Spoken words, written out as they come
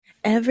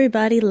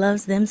Everybody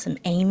loves them some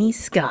Amy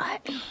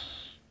Scott.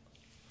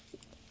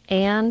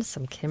 And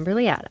some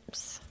Kimberly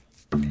Adams.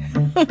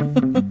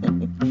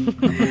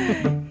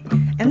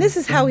 And this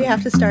is how we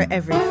have to start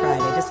every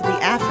Friday, just with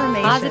the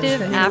affirmations.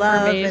 Positive and the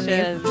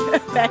affirmations. love and the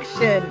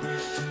affection.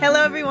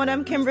 Hello, everyone.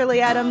 I'm Kimberly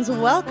Adams.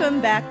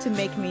 Welcome back to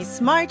Make Me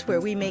Smart, where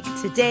we make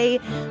today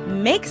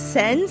make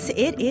sense.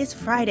 It is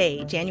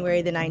Friday,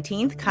 January the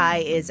 19th. Kai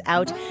is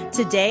out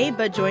today,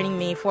 but joining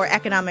me for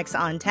Economics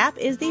on Tap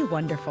is the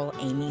wonderful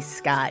Amy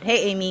Scott.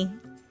 Hey, Amy.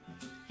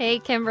 Hey,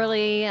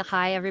 Kimberly.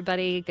 Hi,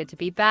 everybody. Good to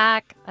be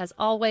back. As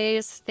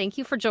always, thank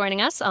you for joining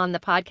us on the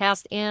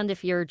podcast. And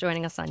if you're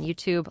joining us on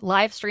YouTube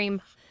live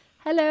stream,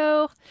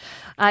 hello.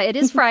 It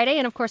is Friday,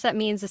 and of course, that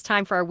means it's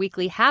time for our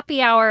weekly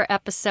happy hour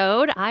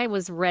episode. I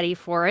was ready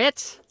for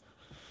it.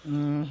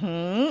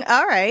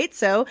 All right.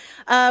 So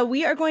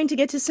we are going to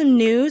get to some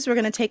news. We're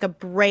going to take a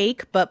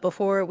break. But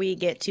before we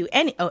get to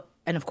any... Oh,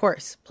 and of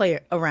course, play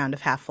a round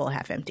of half full,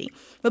 half empty.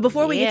 But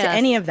before we get to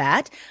any of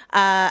that,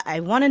 I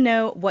want to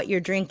know what you're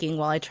drinking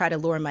while I try to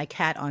lure my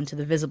cat onto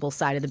the visible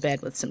side of the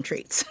bed with some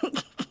treats.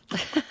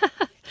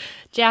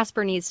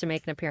 Jasper needs to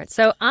make an appearance.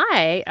 So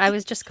I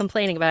was just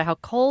complaining about how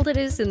cold it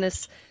is in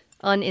this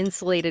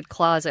uninsulated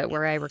closet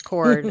where I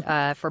record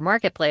for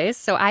Marketplace.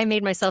 So I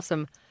made myself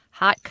some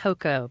hot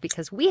cocoa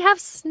because we have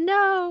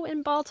snow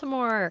in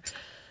Baltimore.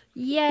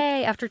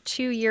 Yay! After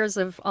 2 years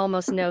of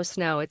almost no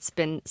snow, it's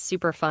been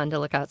super fun to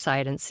look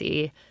outside and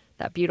see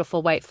that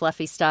beautiful white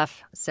fluffy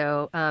stuff.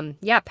 So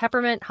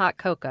peppermint hot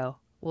cocoa.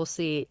 We'll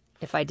see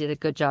if I did a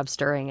good job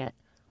stirring it.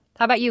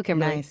 How about you,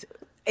 Kimberly? Nice.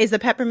 Is the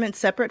peppermint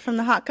separate from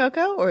the hot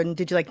cocoa, or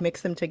did you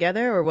mix them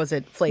together, or was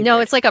it flavored? No,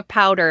 it's like a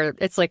powder.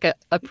 It's like a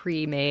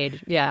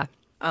pre-made. Yeah.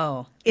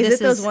 Oh, is it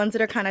those ones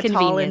that are kind of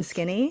tall and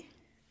skinny?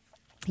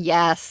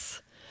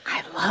 Yes.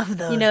 I love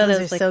those.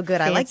 Those are so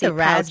good. I like the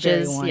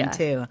raspberry one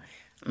too.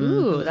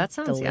 Ooh, that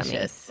sounds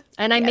delicious. Yummy.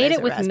 And I made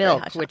it with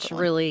milk, which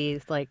really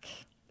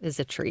is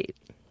a treat,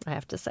 I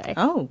have to say.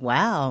 Oh,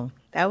 wow.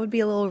 That would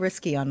be a little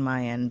risky on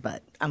my end,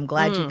 but I'm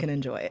glad you can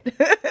enjoy it.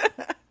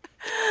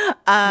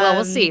 Well,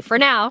 we'll see. For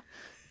now.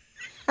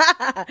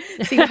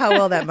 See how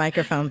well that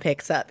microphone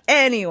picks up.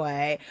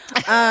 Anyway,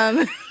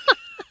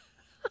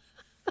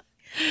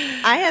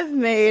 I have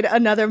made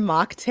another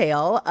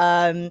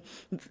mocktail.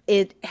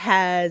 It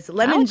has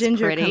lemon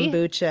ginger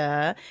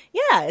kombucha.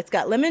 Yeah, it's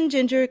got lemon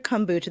ginger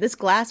kombucha. This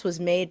glass was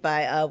made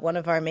by one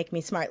of our Make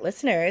Me Smart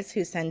listeners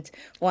who sent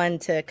one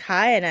to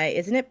Kai and I.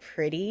 Isn't it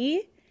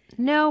pretty?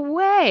 No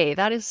way.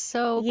 That is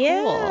so cool.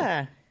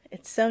 Yeah,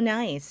 it's so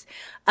nice.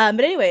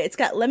 But anyway, it's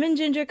got lemon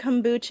ginger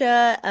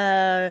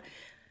kombucha.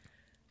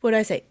 What did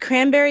I say?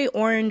 Cranberry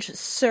orange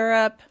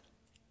syrup.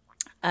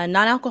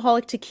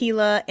 Non-alcoholic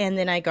tequila, and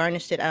then I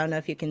garnished it, I don't know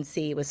if you can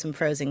see, with some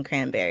frozen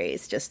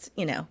cranberries, just,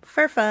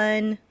 for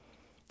fun.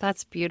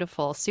 That's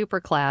beautiful.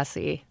 Super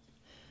classy.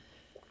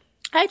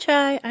 I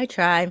try.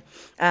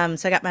 So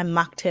I got my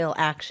mocktail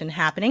action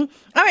happening.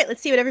 All right,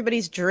 let's see what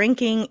everybody's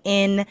drinking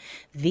in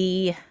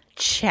the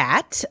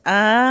chat.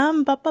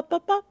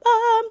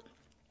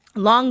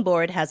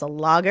 Longboard has a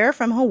lager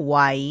from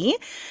Hawaii.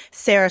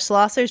 Sarah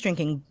Schlosser's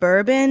drinking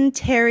bourbon.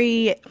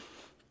 Terry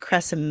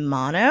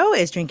Cresimano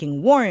is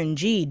drinking Warren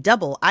G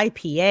Double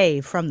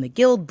IPA from the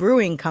Guild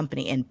Brewing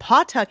Company in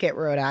Pawtucket,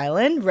 Rhode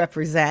Island.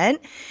 Represent.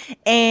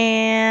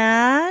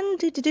 And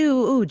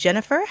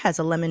Jennifer has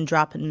a lemon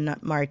drop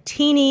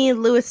martini.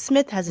 Lewis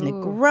Smith has a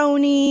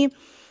Negroni.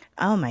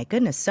 Oh my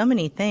goodness, so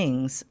many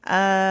things.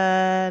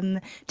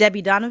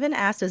 Debbie Donovan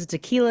asked, does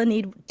tequila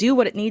do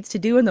what it needs to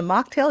do in the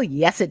mocktail?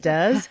 Yes, it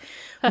does.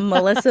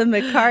 Melissa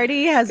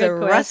McCarty has a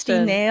rusty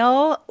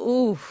nail.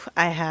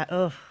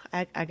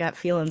 I got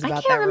feelings about that.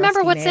 I can't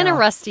remember what's nail. in a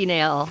rusty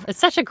nail. It's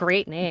such a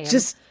great name.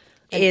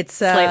 It's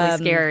slightly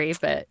scary,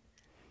 but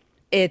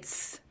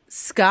it's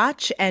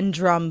Scotch and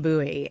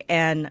Drambuie,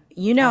 and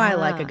I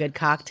like a good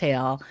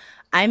cocktail.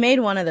 I made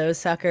one of those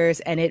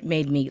suckers, and it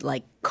made me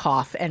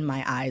cough and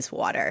my eyes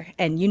water.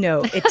 And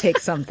it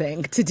takes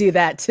something to do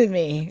that to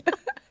me. All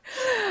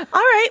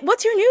right,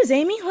 what's your news,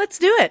 Amy? Let's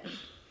do it.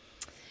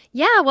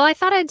 Yeah, well, I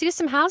thought I'd do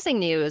some housing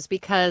news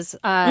because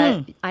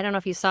I don't know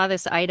if you saw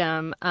this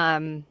item.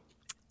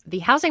 The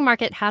housing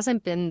market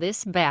hasn't been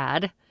this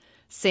bad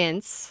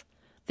since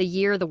the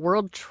year the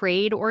World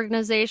Trade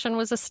Organization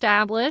was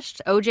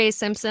established. O.J.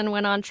 Simpson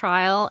went on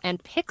trial,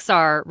 and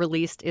Pixar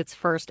released its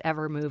first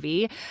ever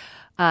movie.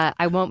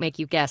 I won't make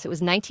you guess. It was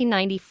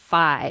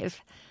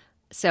 1995,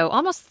 so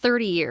almost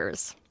 30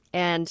 years.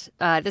 And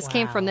this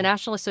came from the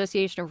National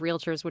Association of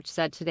Realtors, which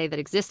said today that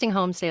existing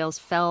home sales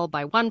fell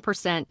by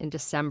 1% in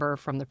December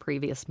from the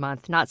previous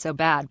month. Not so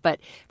bad. But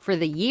for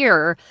the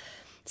year,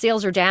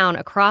 sales are down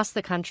across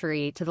the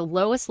country to the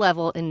lowest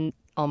level in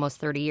almost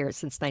 30 years,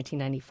 since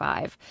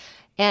 1995.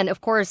 And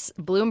of course,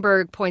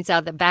 Bloomberg points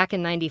out that back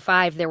in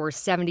 95, there were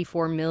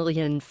 74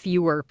 million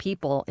fewer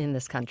people in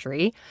this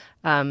country.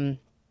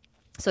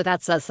 So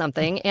that says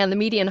something. And the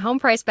median home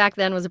price back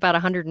then was about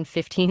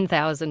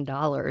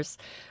 $115,000.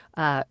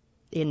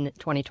 In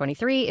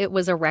 2023, it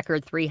was a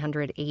record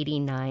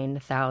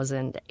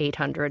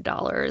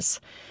 $389,800.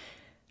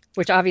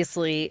 which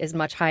obviously is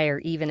much higher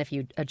even if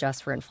you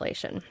adjust for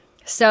inflation.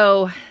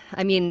 So,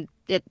 I mean,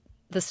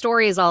 the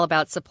story is all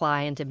about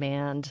supply and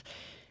demand,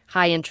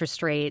 high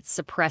interest rates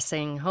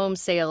suppressing home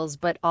sales,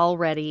 but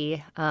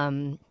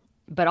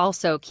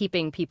also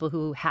keeping people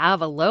who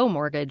have a low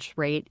mortgage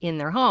rate in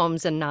their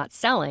homes and not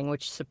selling,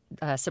 which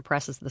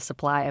suppresses the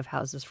supply of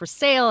houses for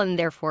sale and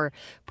therefore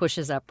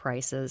pushes up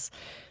prices.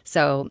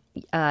 So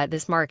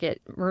this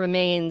market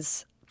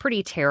remains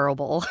pretty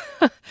terrible.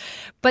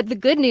 But the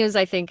good news,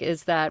 I think,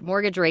 is that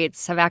mortgage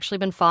rates have actually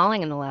been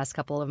falling in the last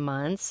couple of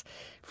months.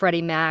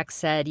 Freddie Mac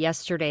said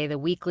yesterday the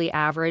weekly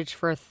average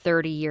for a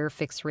 30-year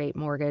fixed-rate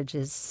mortgage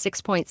is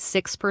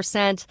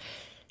 6.6%,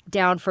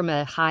 down from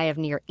a high of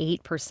near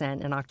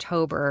 8% in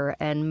October.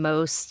 And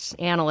most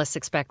analysts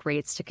expect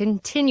rates to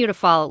continue to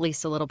fall at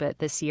least a little bit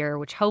this year,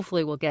 which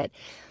hopefully will get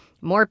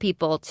more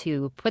people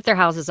to put their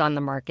houses on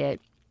the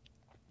market,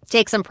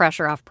 take some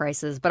pressure off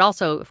prices, but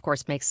also, of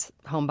course, makes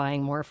home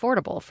buying more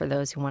affordable for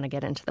those who want to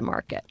get into the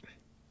market.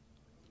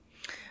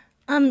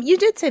 You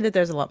did say that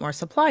there's a lot more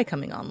supply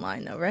coming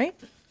online, though, right?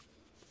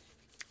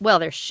 Well,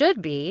 there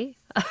should be.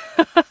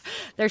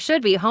 There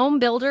should be. Home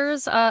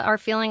builders are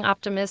feeling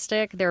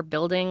optimistic. They're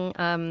building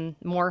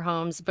more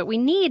homes, but we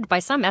need, by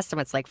some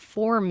estimates, like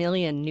 4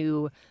 million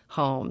new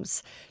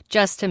homes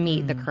just to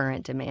meet the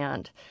current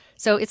demand.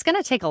 So it's going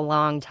to take a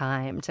long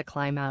time to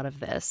climb out of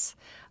this.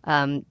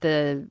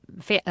 The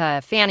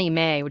Fannie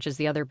Mae, which is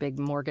the other big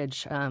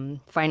mortgage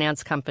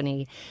finance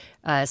company,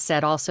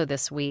 said also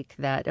this week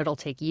that it'll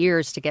take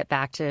years to get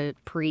back to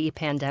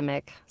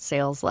pre-pandemic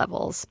sales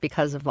levels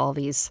because of all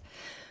these,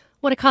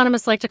 what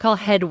economists like to call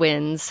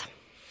headwinds.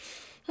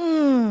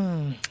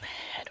 Headwinds.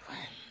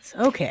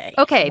 Okay.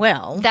 Okay.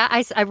 Well, that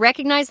I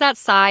recognize that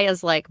sigh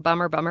as like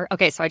bummer.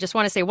 Okay, so I just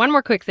want to say one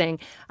more quick thing.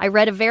 I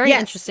read a very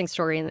interesting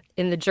story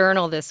in the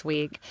Journal this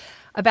week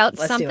about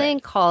something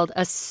called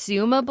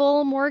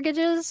assumable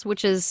mortgages,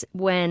 which is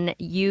when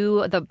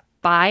the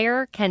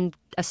buyer, can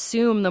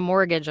assume the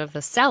mortgage of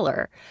the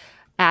seller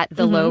at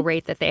the low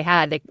rate that they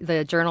had.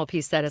 The Journal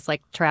piece said it's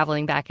like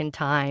traveling back in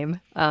time.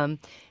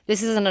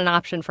 This isn't an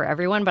option for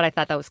everyone, but I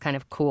thought that was kind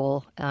of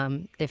cool.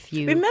 If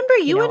you remember,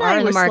 you and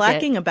I were market.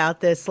 slacking about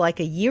this like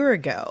a year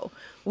ago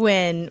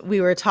when we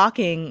were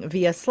talking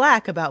via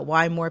Slack about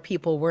why more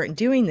people weren't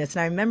doing this.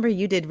 And I remember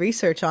you did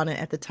research on it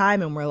at the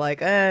time and we're like,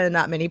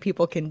 not many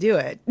people can do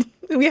it.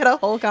 We had a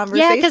whole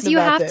conversation about this.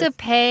 Yeah,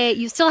 because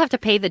you still have to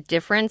pay the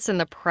difference in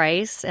the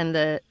price and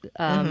the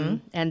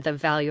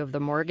value of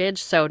the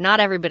mortgage. So not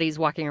everybody's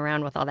walking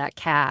around with all that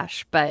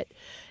cash. But,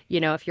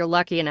 if you're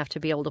lucky enough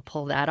to be able to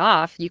pull that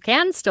off, you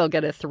can still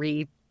get a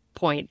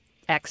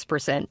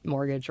 3.x%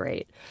 mortgage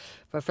rate.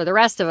 But for the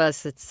rest of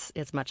us,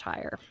 it's much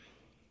higher.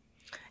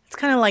 It's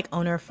kind of like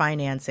owner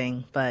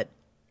financing, but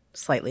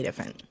slightly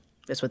different,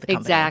 just with the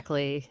company.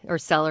 Exactly. Or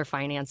seller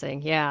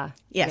financing. Yeah.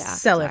 Yes, yeah,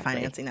 seller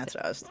financing. That's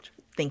what I was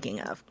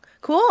thinking of.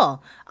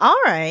 Cool.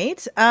 All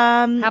right.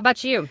 How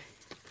about you?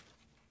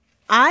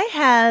 I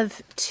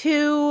have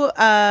two.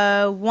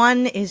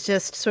 One is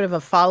just sort of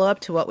a follow-up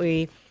to what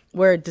we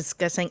were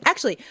discussing.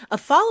 Actually, a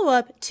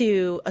follow-up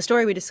to a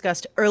story we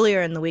discussed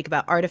earlier in the week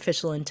about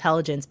artificial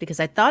intelligence, because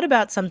I thought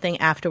about something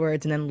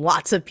afterwards and then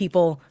lots of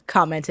people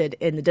commented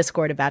in the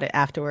Discord about it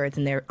afterwards,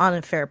 and they're on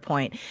a fair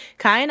point.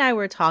 Kai and I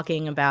were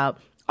talking about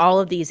all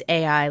of these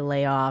AI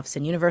layoffs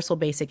and universal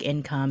basic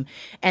income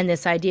and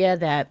this idea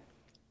that,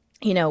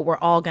 we're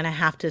all going to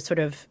have to sort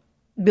of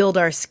build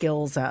our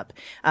skills up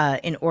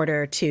in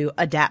order to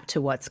adapt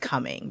to what's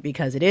coming,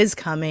 because it is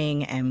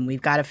coming and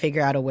we've got to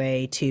figure out a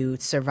way to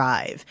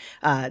survive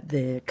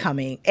the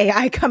coming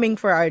AI coming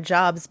for our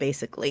jobs,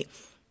 basically.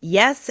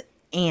 Yes.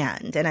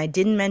 And I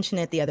didn't mention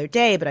it the other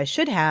day, but I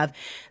should have.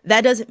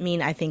 That doesn't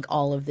mean I think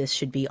all of this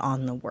should be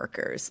on the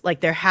workers. Like,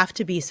 there have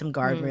to be some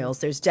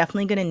guardrails. There's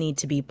definitely going to need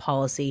to be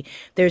policy.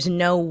 There's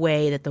no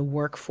way that the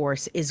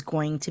workforce is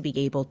going to be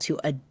able to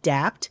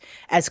adapt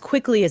as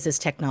quickly as this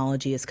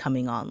technology is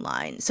coming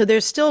online. So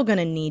there's still going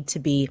to need to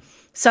be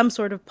some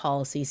sort of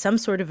policy, some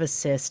sort of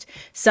assist,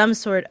 some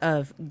sort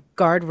of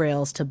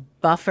guardrails to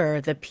buffer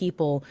the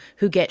people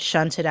who get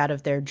shunted out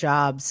of their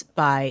jobs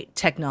by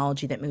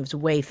technology that moves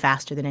way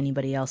faster than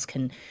anybody else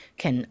can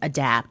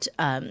adapt.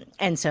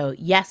 And so,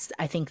 yes,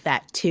 I think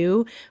that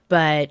too,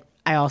 but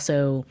I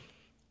also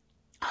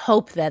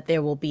hope that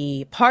there will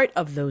be part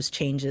of those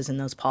changes and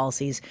those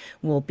policies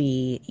will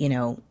be,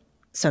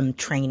 some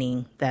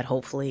training that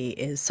hopefully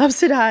is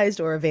subsidized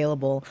or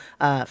available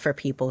for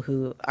people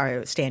who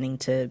are standing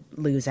to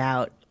lose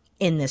out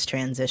in this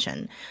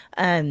transition.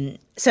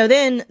 So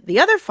then the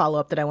other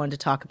follow-up that I wanted to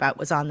talk about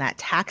was on that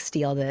tax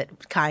deal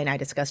that Kai and I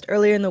discussed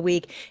earlier in the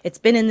week. It's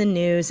been in the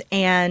news,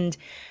 and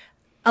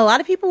a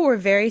lot of people were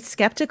very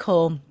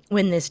skeptical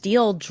when this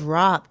deal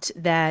dropped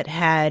that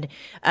had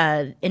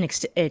an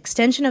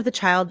extension of the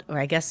child, or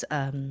I guess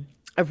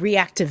a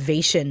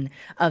reactivation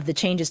of the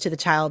changes to the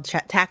child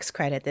tax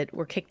credit that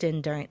kicked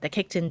in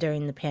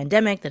during the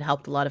pandemic, that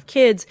helped a lot of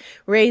kids,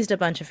 raised a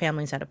bunch of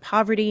families out of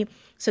poverty.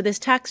 So this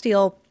tax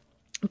deal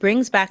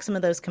brings back some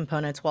of those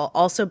components while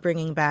also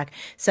bringing back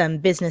some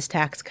business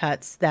tax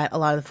cuts that a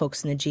lot of the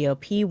folks in the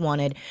GOP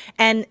wanted.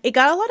 And it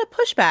got a lot of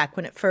pushback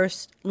when it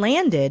first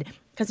landed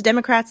because the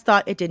Democrats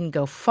thought it didn't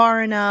go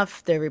far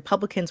enough. The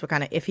Republicans were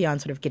kind of iffy on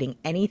sort of getting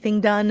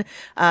anything done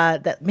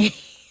that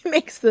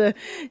makes the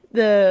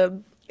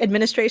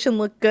administration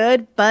look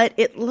good, but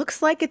it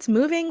looks like it's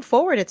moving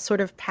forward. It's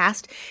sort of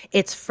past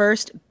its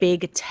first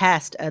big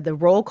test. The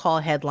roll call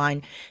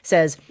headline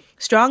says,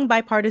 strong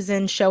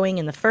bipartisan showing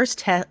in the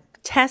first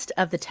test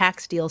of the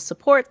tax deal's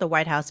support. The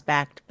White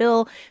House-backed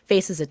bill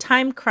faces a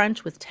time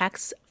crunch with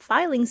tax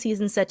filing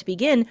season set to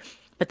begin,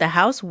 but the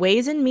House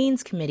Ways and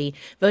Means Committee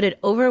voted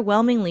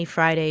overwhelmingly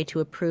Friday to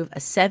approve a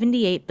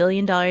 $78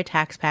 billion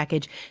tax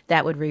package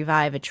that would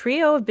revive a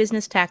trio of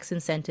business tax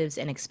incentives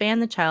and expand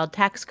the child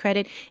tax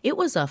credit. It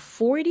was a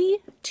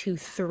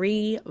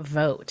 40-3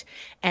 vote,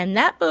 and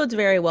that bodes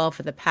very well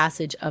for the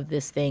passage of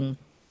this thing.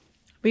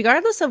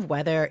 Regardless of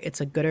whether it's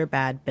a good or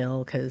bad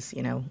bill, because,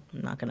 I'm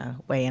not going to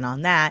weigh in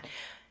on that,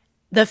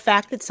 the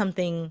fact that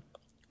something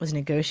was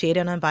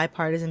negotiated on a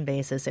bipartisan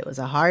basis, it was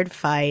a hard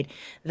fight,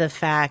 the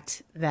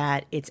fact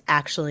that it's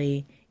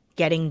actually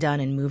getting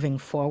done and moving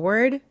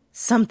forward,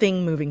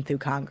 something moving through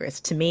Congress,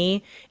 to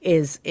me,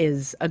 is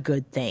a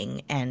good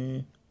thing.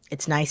 And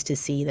it's nice to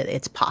see that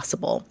it's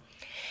possible.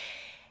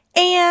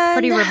 And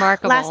pretty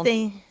remarkable. Last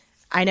thing,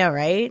 I know,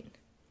 right?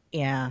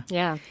 Yeah.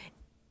 Yeah.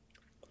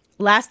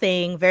 Last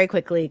thing, very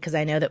quickly, because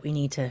I know that we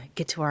need to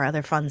get to our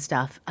other fun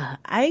stuff.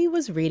 I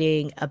was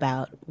reading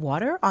about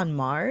water on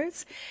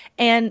Mars,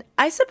 and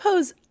I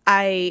suppose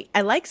I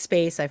like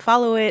space. I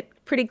follow it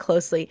pretty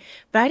closely,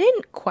 but I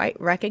didn't quite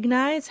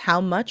recognize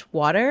how much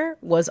water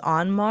was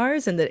on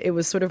Mars and that it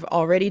was sort of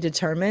already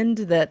determined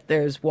that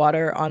there's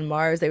water on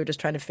Mars. They were just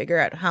trying to figure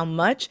out how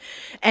much.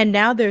 And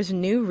now there's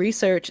new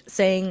research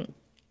saying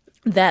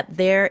that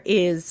there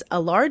is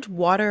a large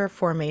water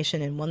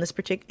formation in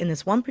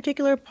this one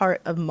particular part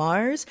of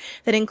Mars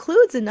that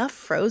includes enough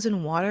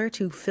frozen water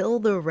to fill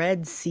the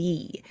Red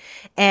Sea.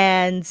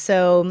 And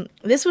so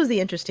this was the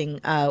interesting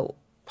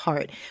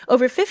part.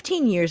 Over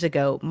 15 years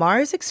ago,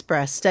 Mars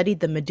Express studied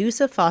the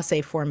Medusa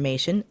Fossae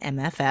Formation,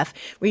 MFF,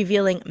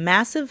 revealing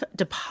massive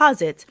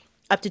deposits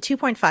up to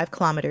 2.5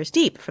 kilometers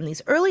deep. From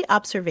these early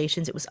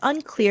observations, it was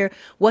unclear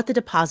what the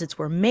deposits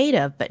were made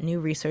of, but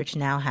new research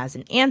now has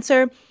an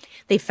answer.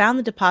 They found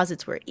the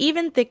deposits were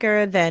even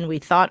thicker than we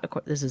thought.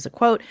 This is a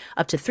quote,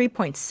 up to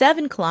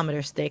 3.7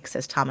 kilometers thick,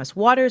 says Thomas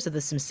Waters of the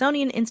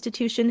Smithsonian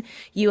Institution,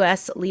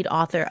 U.S. lead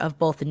author of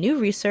both the new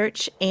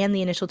research and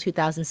the initial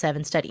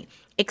 2007 study.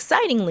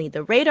 Excitingly,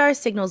 the radar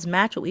signals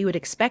match what we would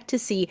expect to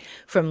see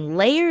from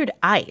layered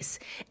ice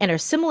and are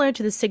similar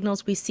to the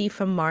signals we see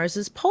from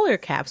Mars's polar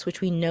caps,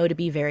 which we know to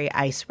be very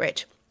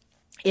ice-rich.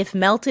 If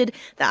melted,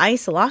 the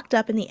ice locked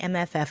up in the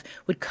MFF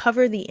would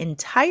cover the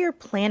entire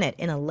planet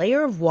in a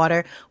layer of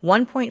water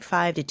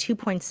 1.5 to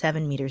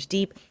 2.7 meters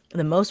deep,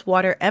 the most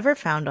water ever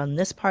found on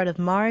this part of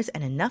Mars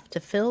and enough to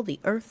fill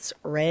the Earth's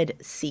Red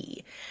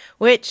Sea,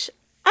 which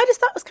I just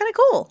thought was kind of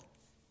cool.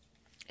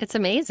 It's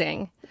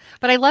amazing.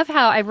 But I love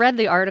how I read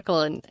the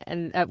article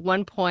and at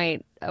one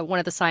point, one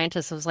of the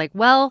scientists was like,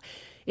 well,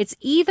 it's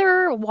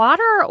either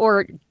water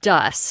or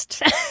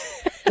dust.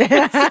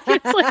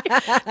 It's like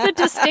the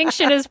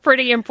distinction is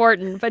pretty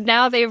important, but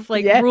now they've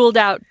ruled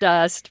out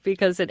dust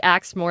because it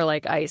acts more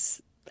like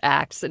ice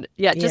acts. And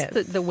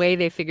the way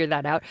they figured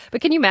that out.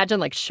 But can you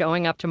imagine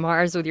showing up to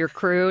Mars with your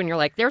crew and you're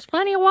like, there's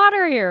plenty of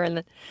water here.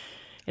 And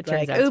it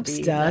turns out to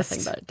be dust.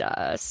 Nothing but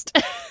dust.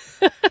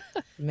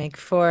 Make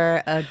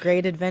for a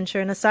great adventure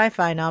in a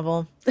sci-fi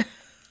novel.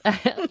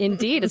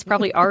 Indeed. It's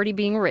probably already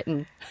being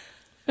written.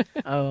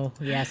 Oh,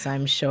 yes,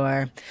 I'm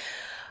sure.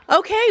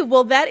 Okay,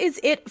 well, that is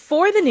it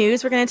for the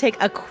news. We're going to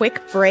take a quick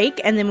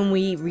break, and then when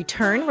we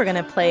return, we're going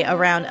to play a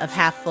round of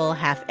half full,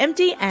 half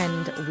empty,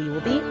 and we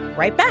will be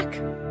right back.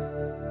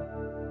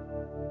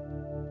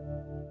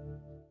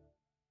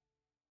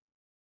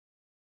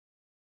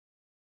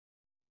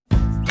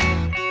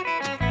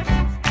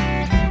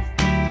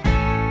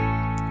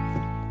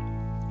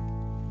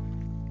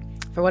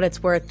 For what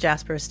it's worth,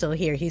 Jasper is still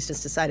here. He's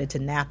just decided to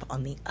nap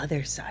on the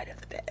other side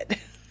of the bed.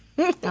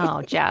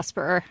 Oh,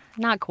 Jasper,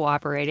 not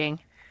cooperating.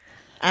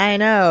 I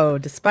know,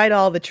 despite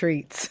all the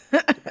treats.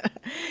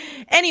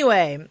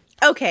 Anyway,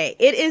 okay,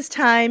 it is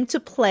time to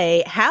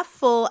play Half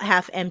Full,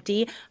 Half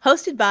Empty,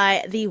 hosted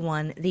by the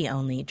one, the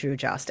only Drew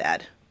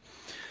Jostad.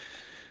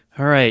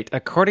 All right,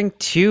 according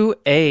to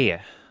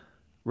a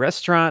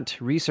restaurant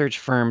research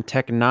firm,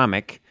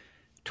 Technomic,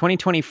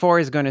 2024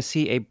 is going to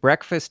see a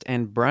breakfast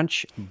and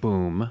brunch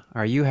boom.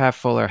 Are you half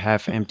full or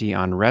half empty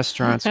on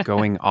restaurants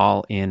going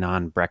all in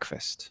on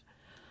breakfast?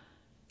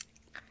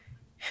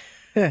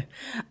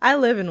 I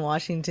live in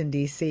Washington,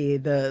 D.C.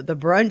 The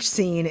brunch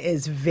scene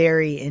is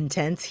very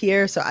intense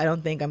here, so I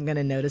don't think I'm going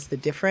to notice the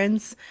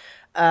difference.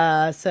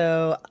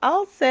 So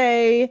I'll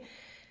say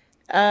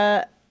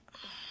half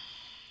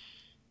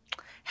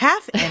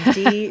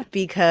empty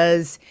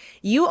because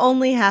you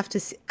only have to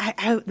see.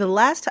 I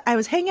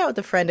was hanging out with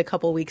a friend a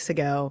couple weeks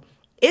ago,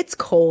 it's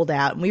cold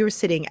out, and we were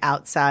sitting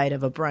outside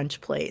of a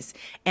brunch place,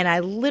 and I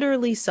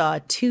literally saw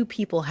 2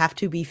 people have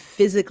to be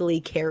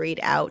physically carried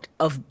out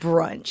of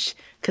brunch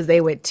because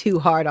they went too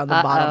hard on the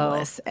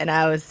bottomless. And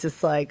I was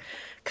just like,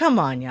 come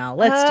on, y'all,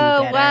 let's do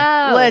better.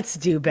 Wow. Let's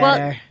do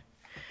better. Well,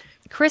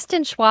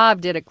 Kristen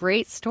Schwab did a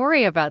great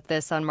story about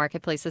this on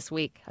Marketplace this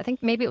week. I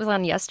think maybe it was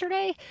on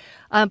yesterday.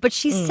 But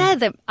she said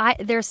that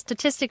there's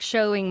statistics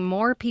showing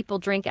more people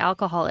drink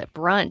alcohol at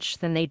brunch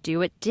than they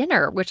do at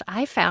dinner, which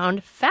I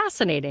found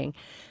fascinating.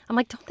 I'm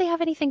like, don't they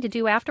have anything to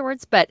do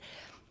afterwards? But,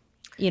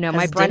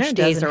 my brunch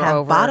days are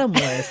over.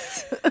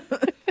 Bottomless.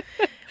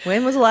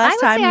 When was the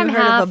last time you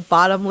heard of a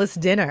bottomless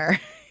dinner?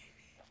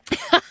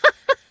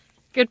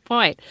 Good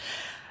point.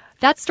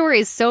 That story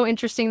is so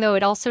interesting, though.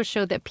 It also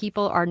showed that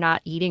people are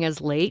not eating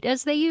as late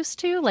as they used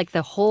to. Like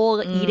the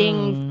whole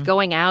eating,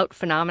 going out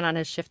phenomenon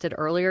has shifted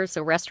earlier.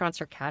 So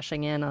restaurants are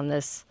cashing in on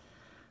this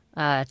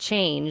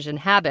change in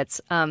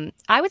habits.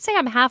 I would say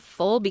I'm half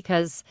full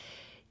because,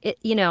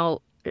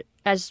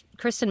 as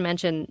Kristen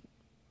mentioned,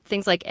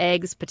 things like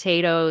eggs,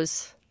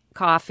 potatoes,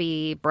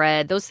 coffee,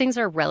 bread, those things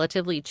are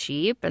relatively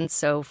cheap. And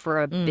so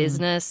for a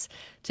business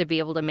to be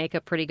able to make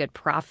a pretty good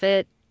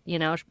profit,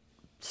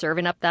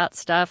 serving up that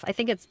stuff, I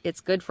think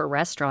it's good for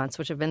restaurants,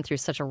 which have been through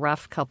such a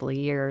rough couple of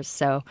years.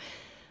 So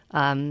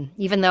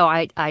even though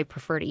I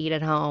prefer to eat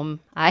at home,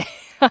 I'm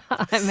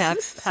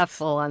half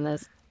full on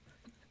this.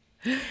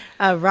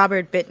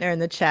 Robert Bittner in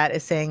the chat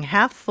is saying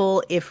half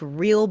full if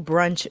real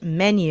brunch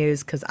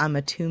menus, because I'm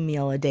a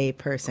 2-meal-a-day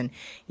person.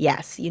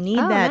 Yes, you need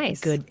that nice.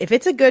 Good. If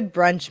it's a good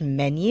brunch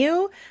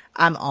menu,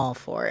 I'm all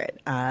for it.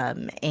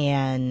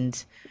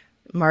 And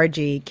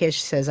Margie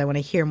Kish says, I want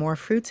to hear more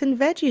fruits and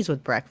veggies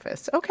with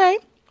breakfast. Okay,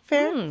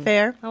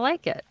 fair. I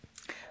like it.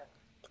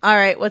 All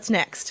right, what's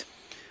next?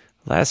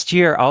 Last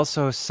year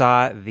also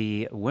saw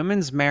the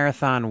women's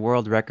marathon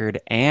world record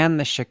and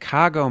the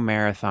Chicago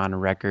marathon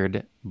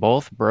record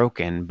both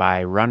broken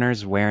by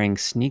runners wearing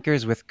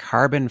sneakers with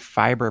carbon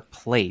fiber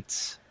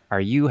plates. Are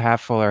you half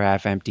full or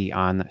half empty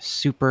on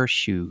super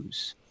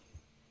shoes?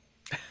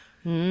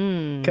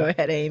 Go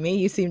ahead, Amy.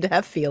 You seem to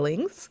have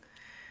feelings.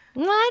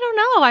 Well, I don't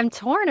know. I'm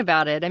torn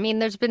about it. I mean,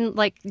 there's been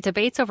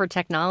debates over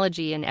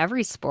technology in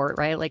every sport,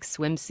 right? Like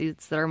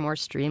swimsuits that are more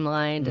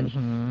streamlined,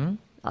 and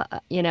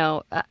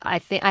I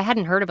think I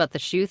hadn't heard about the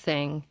shoe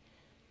thing,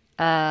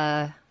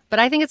 but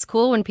I think it's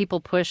cool when people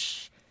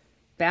push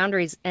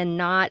boundaries and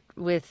not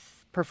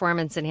with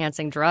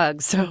performance-enhancing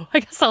drugs. So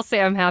I guess I'll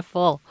say I'm half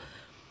full.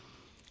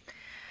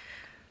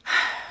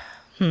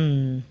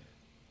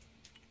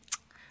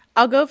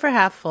 I'll go for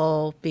half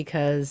full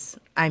because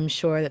I'm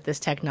sure that this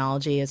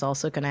technology is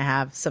also going to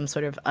have some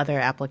sort of other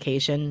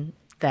application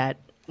that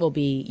will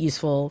be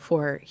useful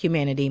for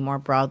humanity more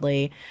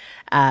broadly.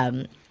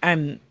 I'm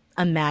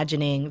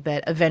imagining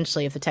that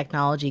eventually, if the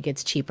technology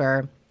gets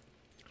cheaper,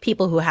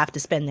 people who have to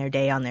spend their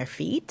day on their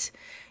feet,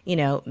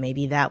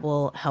 maybe that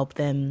will help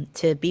them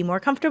to be more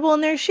comfortable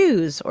in their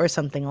shoes or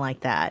something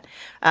like that.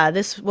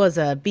 This was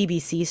a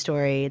BBC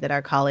story that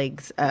our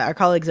colleagues over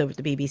at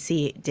the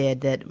BBC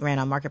did that ran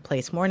on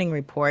Marketplace Morning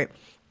Report.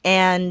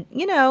 And,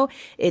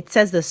 it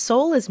says the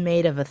sole is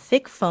made of a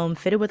thick foam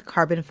fitted with a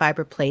carbon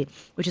fiber plate,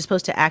 which is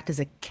supposed to act as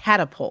a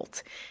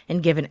catapult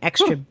and give an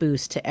extra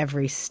boost to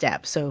every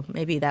step. So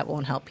maybe that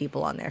won't help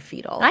people on their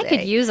feet all day. I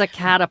could use a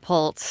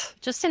catapult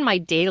just in my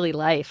daily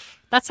life.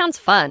 That sounds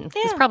fun.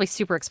 Yeah. It's probably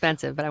super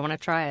expensive, but I want to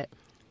try it.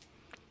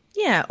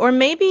 Yeah, or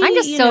maybe I'm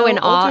just so in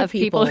awe of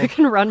people who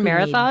can run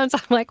marathons.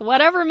 I'm like,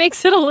 whatever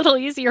makes it a little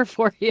easier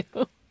for you.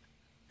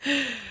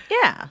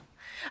 Yeah.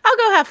 I'll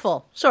go half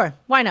full. Sure.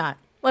 Why not?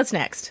 What's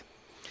next?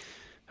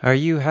 Are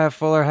you half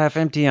full or half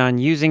empty on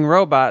using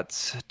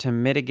robots to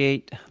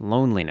mitigate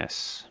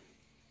loneliness?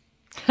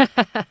 That's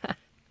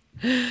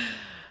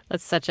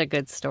such a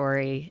good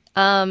story.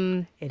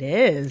 It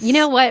is. You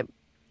know what?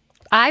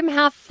 I'm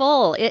half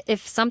full.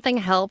 If something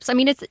helps, I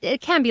mean,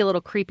 it can be a little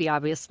creepy,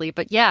 obviously,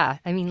 but yeah,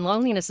 I mean,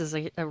 loneliness is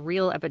a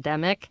real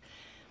epidemic.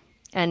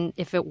 And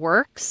if it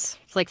works,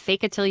 it's like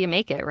fake it till you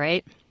make it,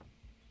 right?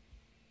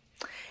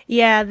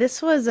 Yeah,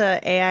 this was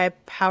a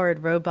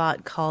AI-powered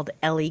robot called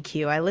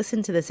LEQ. I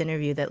listened to this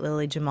interview that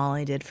Lily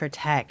Jamali did for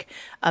Tech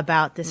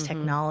about this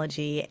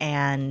technology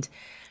and,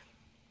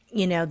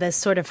 the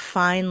sort of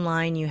fine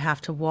line you have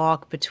to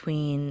walk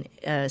between,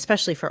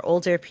 especially for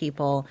older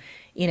people,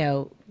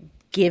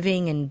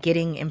 giving and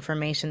getting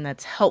information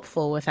that's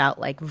helpful without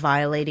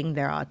violating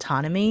their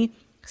autonomy.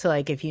 So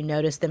if you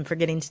notice them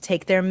forgetting to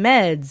take their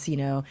meds,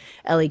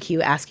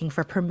 LEQ asking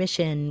for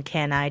permission,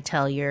 can I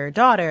tell your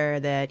daughter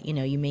that,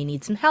 you may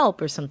need some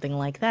help or something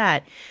like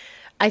that.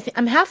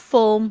 I'm half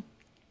full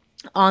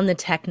on the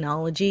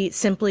technology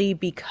simply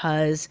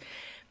because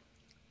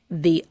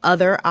the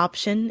other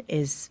option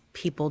is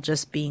people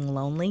just being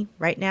lonely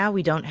right now.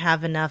 We don't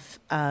have enough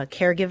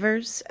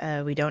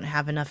caregivers. We don't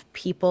have enough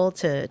people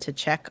to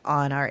check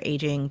on our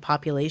aging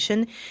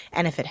population.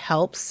 And if it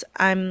helps,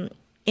 I'm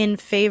in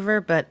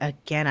favor. But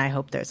again, I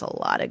hope there's a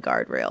lot of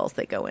guardrails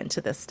that go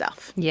into this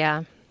stuff.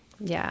 Yeah,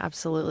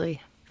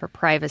 absolutely. For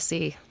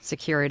privacy,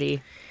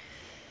 security.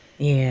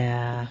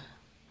 Yeah.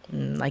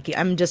 Like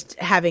I'm just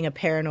having a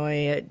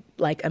paranoia,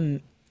 like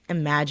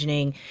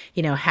imagining,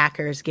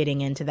 hackers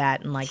getting into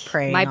that and like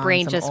preying My on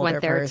brain some just older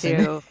went there person.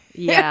 too.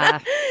 Yeah.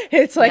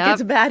 It's like Yep.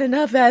 it's bad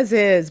enough as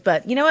is.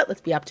 But you know what?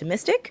 Let's be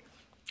optimistic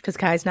because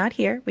Kai's not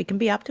here. We can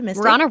be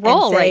optimistic. We're on a and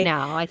roll say, right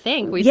now, I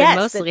think. We've been yes,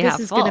 mostly that this half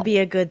is full. going to be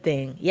a good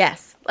thing.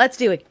 Yes, let's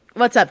do it.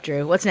 What's up,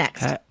 Drew? What's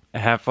next?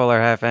 Half full or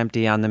half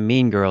empty on the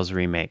Mean Girls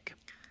remake.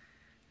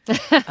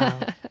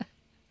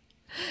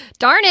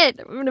 Darn it,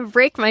 I'm going to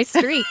break my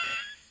streak.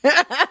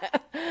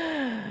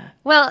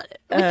 Well,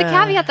 with the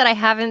caveat that I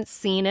haven't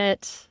seen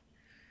it,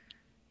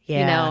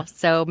 Yeah.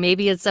 so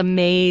maybe it's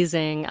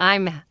amazing.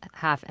 I'm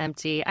half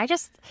empty.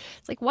 It's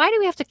like, why do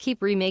we have to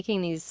keep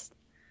remaking these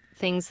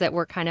things that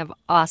were kind of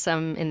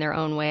awesome in their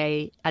own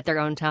way at their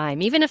own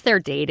time? Even if they're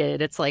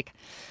dated, it's like,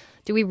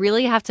 do we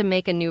really have to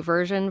make a new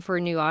version for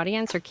a new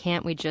audience, or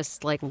can't we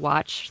just like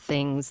watch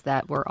things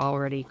that were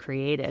already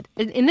created?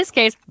 In this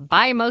case,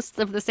 by most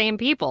of the same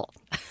people.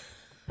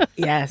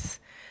 Yes.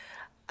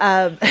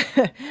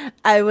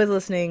 I was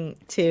listening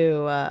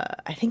to,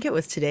 I think it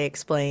was Today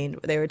Explained,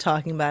 where they were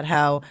talking about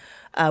how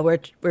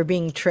we're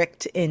being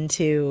tricked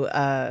into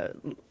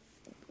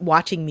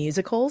watching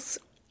musicals,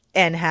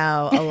 and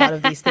how a lot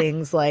of these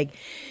things like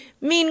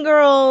Mean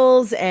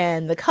Girls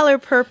and The Color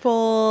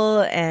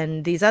Purple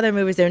and these other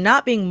movies, they're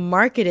not being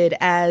marketed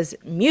as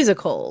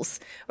musicals,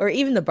 or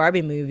even the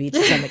Barbie movie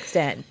to some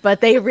extent, but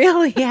they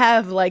really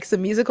have like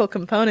some musical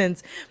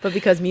components. But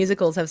because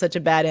musicals have such a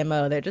bad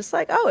MO, they're just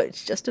like, oh,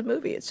 it's just a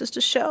movie, it's just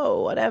a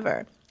show,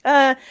 whatever.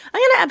 I'm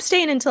going to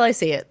abstain until I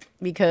see it,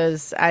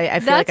 because I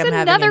feel like I'm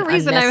having another an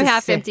reason I'm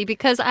half unnecessary- empty,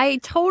 because I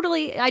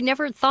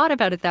never thought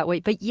about it that way.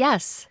 But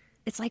yes,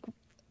 it's like,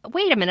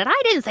 wait a minute,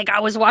 I didn't think I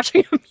was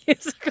watching a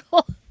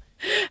musical.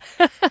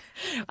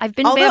 I've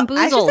been Although, bamboozled.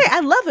 I should say, I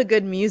love a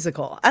good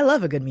musical.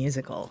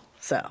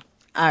 So,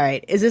 all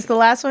right. Is this the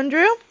last one,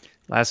 Drew?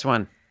 Last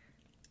one.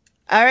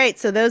 All right.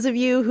 So those of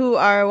you who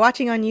are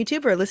watching on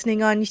YouTube or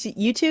listening on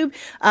YouTube,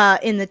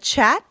 in the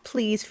chat,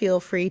 please feel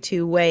free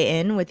to weigh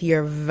in with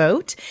your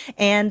vote.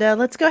 And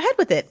let's go ahead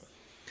with it.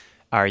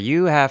 Are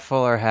you half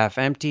full or half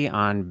empty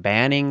on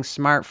banning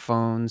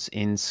smartphones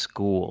in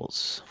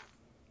schools?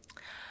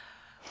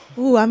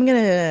 Ooh, I'm going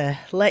to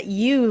let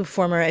you,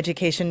 former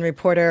education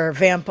reporter,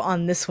 vamp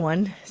on this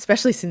one,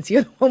 especially since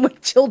you're the one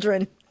with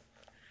children.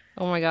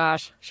 Oh my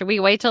gosh. Should we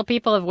wait till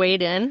people have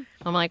weighed in?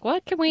 I'm like, how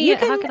can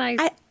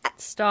I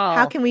stall?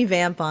 How can we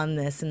vamp on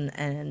this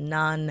and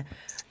non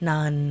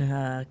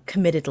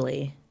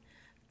committedly?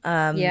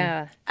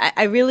 Yeah.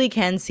 I really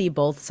can see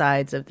both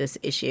sides of this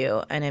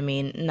issue. And I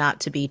mean, not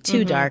to be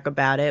too dark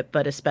about it,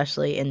 but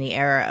especially in the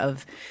era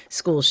of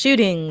school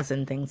shootings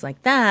and things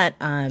like that.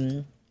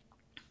 And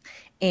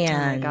oh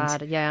my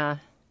God, yeah.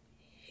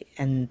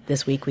 And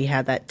this week we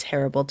had that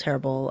terrible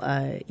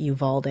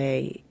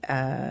Uvalde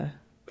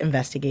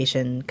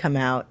investigation come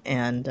out,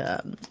 and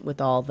with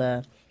all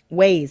the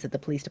ways that the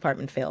police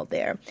department failed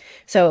there.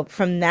 So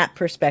from that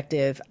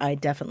perspective, I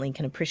definitely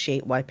can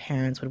appreciate why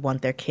parents would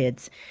want their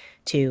kids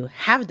to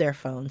have their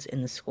phones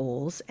in the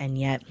schools, and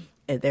yet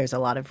there's a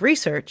lot of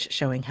research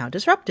showing how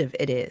disruptive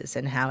it is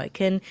and how it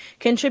can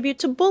contribute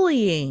to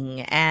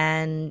bullying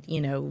and,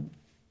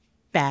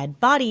 bad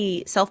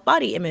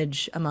self-body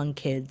image among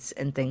kids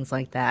and things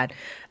like that.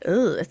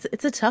 Ugh,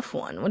 it's a tough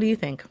one. What do you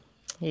think?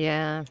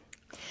 Yeah.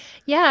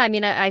 Yeah, I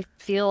mean, I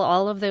feel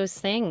all of those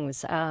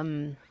things.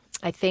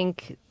 I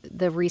think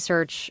the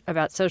research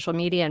about social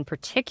media in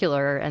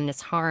particular and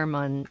its harm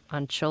on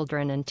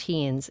children and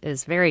teens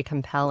is very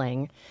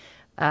compelling.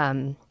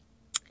 And,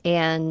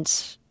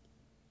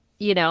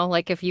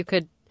 like if you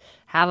could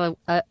have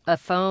a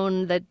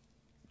phone that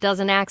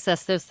doesn't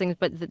access those things,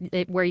 but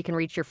where you can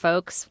reach your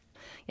folks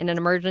in an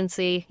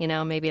emergency,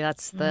 maybe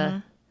that's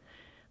the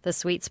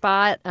sweet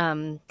spot.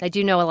 I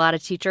do know a lot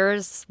of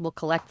teachers will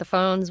collect the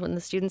phones when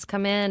the students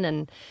come in,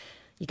 and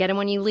you get them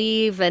when you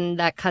leave, and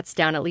that cuts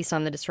down at least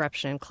on the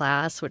disruption in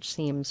class, which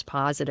seems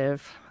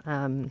positive.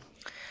 Yeah,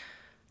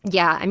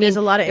 I mean, there's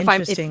a lot of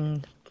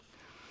interesting.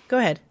 Go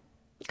ahead.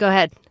 Go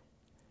ahead.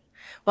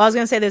 Well, I was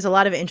going to say there's a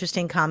lot of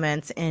interesting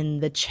comments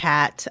in the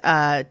chat.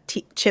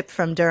 Chip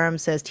from Durham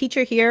says,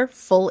 teacher here,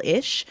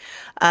 full-ish.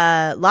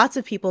 Lots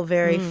of people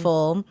very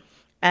full.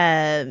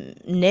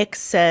 Nick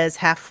says,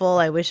 half full.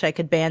 I wish I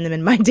could ban them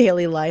in my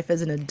daily life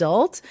as an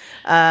adult,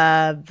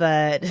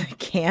 but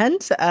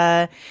can't.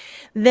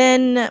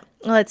 Then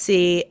let's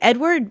see.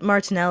 Edward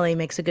Martinelli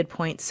makes a good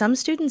point. Some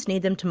students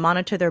need them to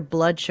monitor their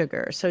blood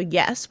sugar. So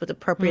yes, with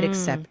appropriate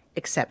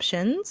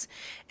exceptions.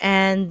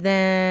 And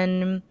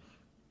then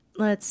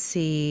let's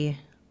see.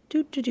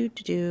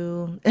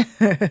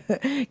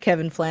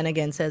 Kevin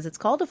Flanagan says, it's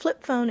called a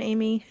flip phone,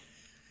 Amy.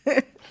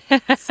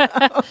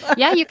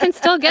 Yeah, you can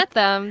still get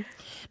them.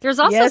 There's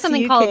also Yes,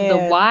 something you called can.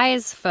 the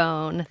Wise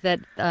phone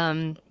that,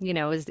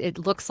 it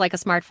looks like a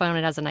smartphone.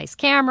 It has a nice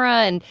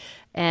camera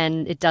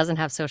and it doesn't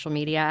have social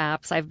media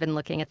apps. I've been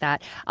looking at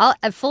that.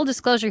 Full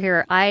disclosure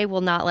here, I will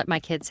not let my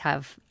kids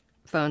have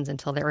phones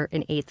until they're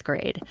in 8th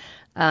grade.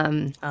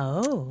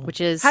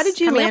 Which is how did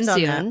you coming land up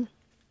on soon.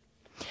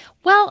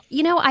 Well,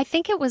 I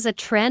think it was a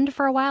trend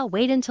for a while.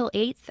 Wait until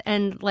 8th.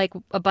 And like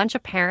a bunch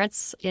of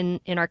parents in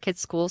our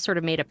kids' school sort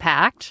of made a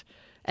pact.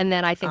 And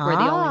then I think we're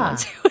the only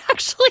ones who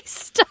actually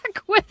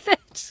stuck with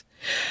it.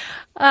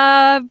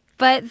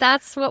 But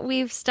that's what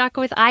we've stuck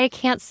with. I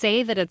can't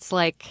say that it's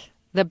like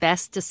the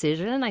best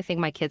decision. I think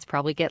my kids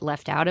probably get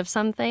left out of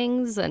some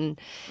things.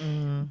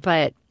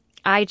 But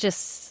I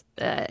just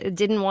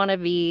didn't want to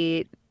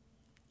be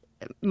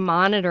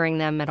monitoring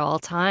them at all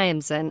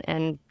times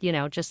and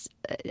just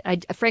I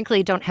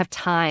frankly don't have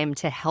time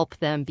to help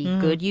them be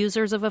good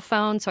users of a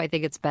phone, so I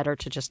think it's better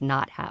to just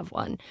not have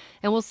one,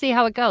 and we'll see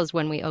how it goes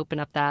when we open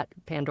up that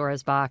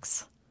Pandora's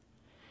box.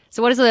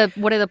 So what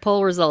do the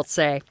poll results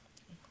say?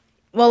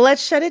 Well,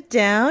 let's shut it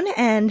down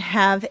and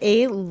have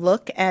a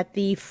look at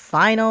the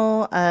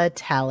final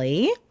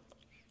tally.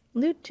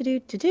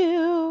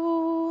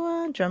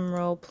 Drum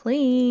roll,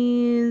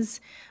 please.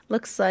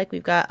 Looks like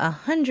we've got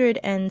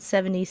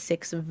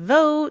 176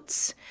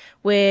 votes,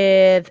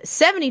 with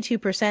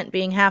 72%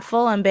 being half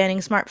full on banning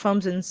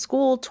smartphones in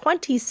school,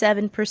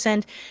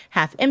 27%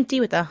 half empty,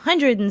 with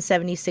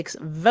 176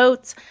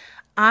 votes.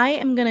 I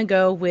am going to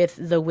go with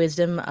the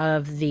wisdom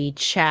of the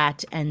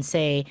chat and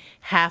say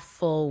half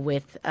full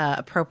with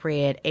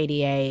appropriate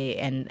ADA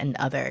and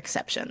other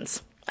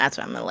exceptions. That's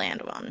what I'm going to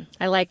land on.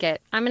 I like it.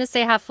 I'm going to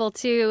say half full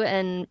too,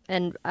 and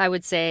I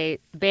would say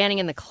banning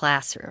in the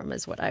classroom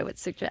is what I would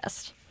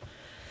suggest.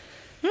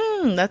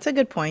 That's a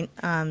good point,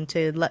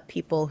 to let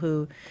people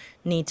who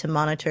need to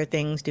monitor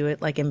things do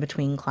it like in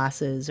between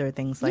classes or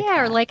things like that.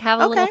 Yeah, or like have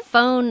a little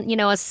phone,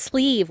 a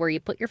sleeve where you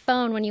put your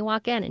phone when you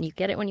walk in and you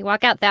get it when you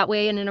walk out. That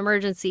way in an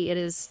emergency it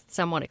is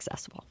somewhat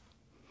accessible.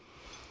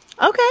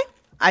 Okay,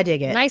 I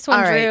dig it. Nice one,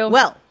 all Drew. Right.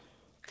 Well,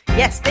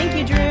 yes, thank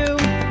you, Drew.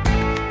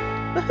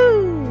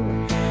 Woohoo!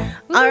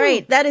 All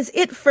right, that is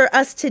it for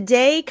us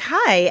today.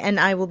 Kai and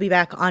I will be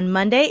back on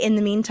Monday. In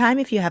the meantime,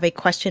 if you have a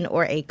question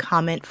or a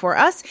comment for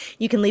us,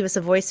 you can leave us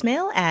a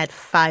voicemail at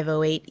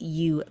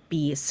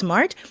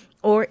 508-UB-SMART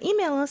or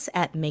email us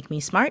at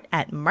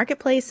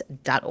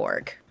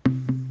makemesmart@marketplace.org.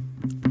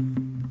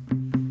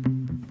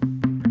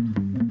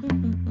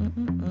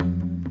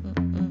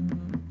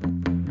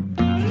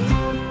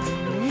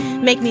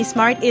 Make Me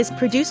Smart is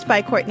produced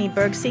by Courtney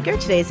Bergseeker.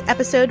 Today's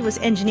episode was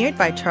engineered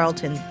by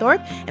Charlton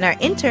Thorpe, and our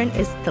intern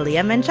is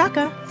Thalia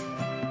Menchaca.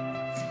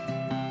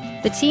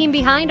 The team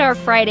behind our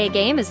Friday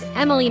game is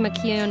Emily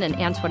McCune and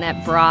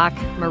Antoinette Brock.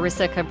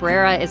 Marissa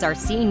Cabrera is our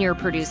senior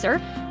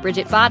producer.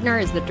 Bridget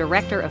Bodner is the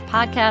director of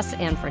podcasts,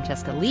 and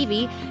Francesca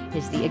Levy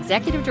is the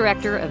executive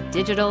director of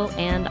digital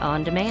and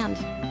on demand.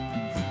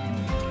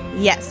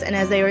 Yes, and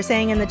as they were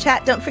saying in the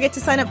chat, don't forget to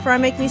sign up for our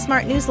Make Me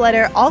Smart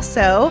newsletter.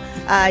 Also,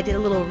 I did a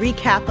little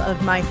recap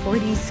of my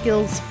 40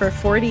 Skills for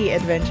 40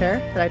 adventure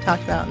that I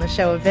talked about on the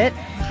show a bit.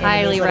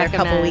 Highly recommend. A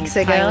couple weeks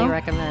ago. Highly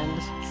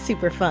recommend.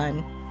 Super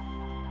fun.